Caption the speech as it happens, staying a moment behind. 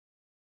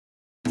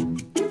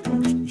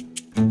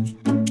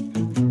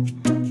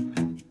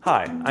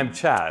Hi, I'm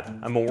Chad.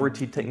 I'm a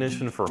warranty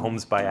technician for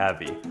Homes by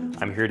Avi.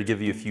 I'm here to give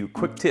you a few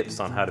quick tips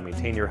on how to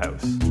maintain your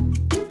house.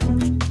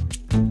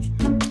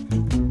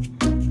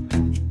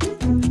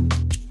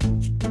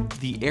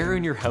 The air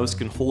in your house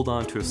can hold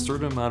on to a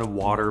certain amount of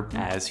water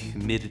as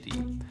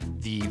humidity.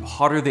 The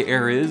hotter the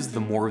air is, the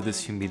more of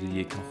this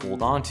humidity it can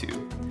hold on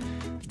to.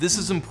 This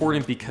is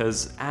important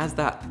because as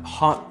that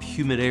hot,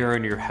 humid air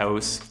in your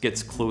house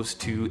gets close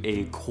to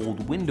a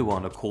cold window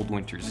on a cold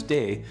winter's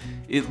day,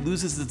 it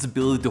loses its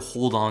ability to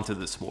hold on to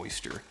this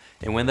moisture.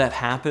 And when that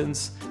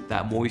happens,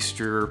 that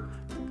moisture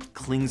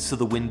clings to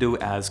the window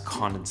as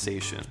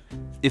condensation.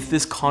 If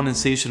this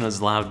condensation is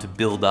allowed to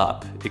build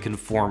up, it can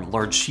form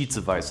large sheets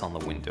of ice on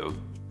the window.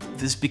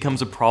 This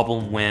becomes a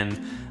problem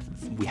when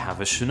we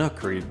have a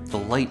Chinook or the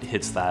light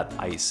hits that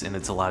ice and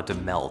it's allowed to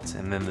melt,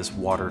 and then this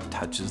water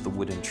touches the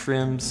wooden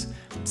trims,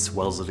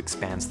 swells it,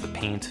 expands the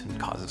paint, and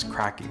causes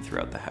cracking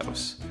throughout the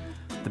house.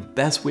 The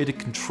best way to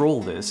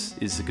control this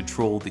is to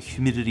control the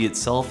humidity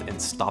itself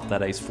and stop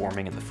that ice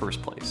forming in the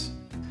first place.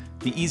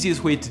 The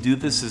easiest way to do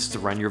this is to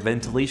run your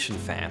ventilation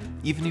fan.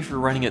 Even if you're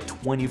running it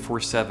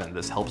 24/7,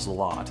 this helps a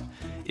lot.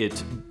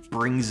 It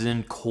brings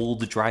in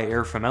cold, dry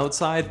air from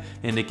outside,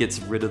 and it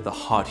gets rid of the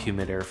hot,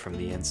 humid air from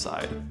the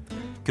inside.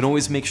 You can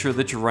always make sure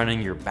that you're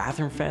running your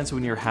bathroom fans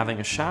when you're having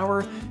a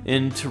shower,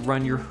 and to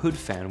run your hood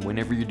fan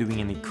whenever you're doing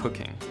any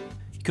cooking.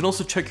 You can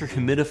also check your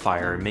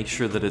humidifier and make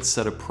sure that it's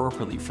set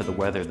appropriately for the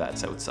weather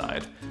that's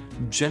outside.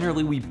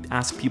 Generally, we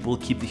ask people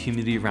to keep the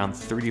humidity around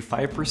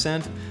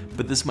 35%,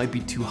 but this might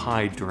be too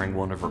high during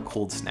one of our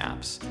cold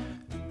snaps.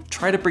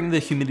 Try to bring the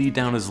humidity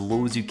down as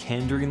low as you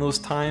can during those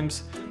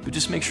times, but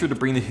just make sure to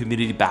bring the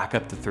humidity back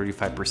up to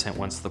 35%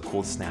 once the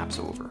cold snap's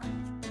over.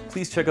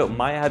 Please check out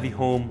My Avi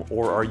Home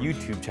or our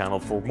YouTube channel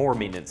for more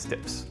maintenance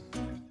tips.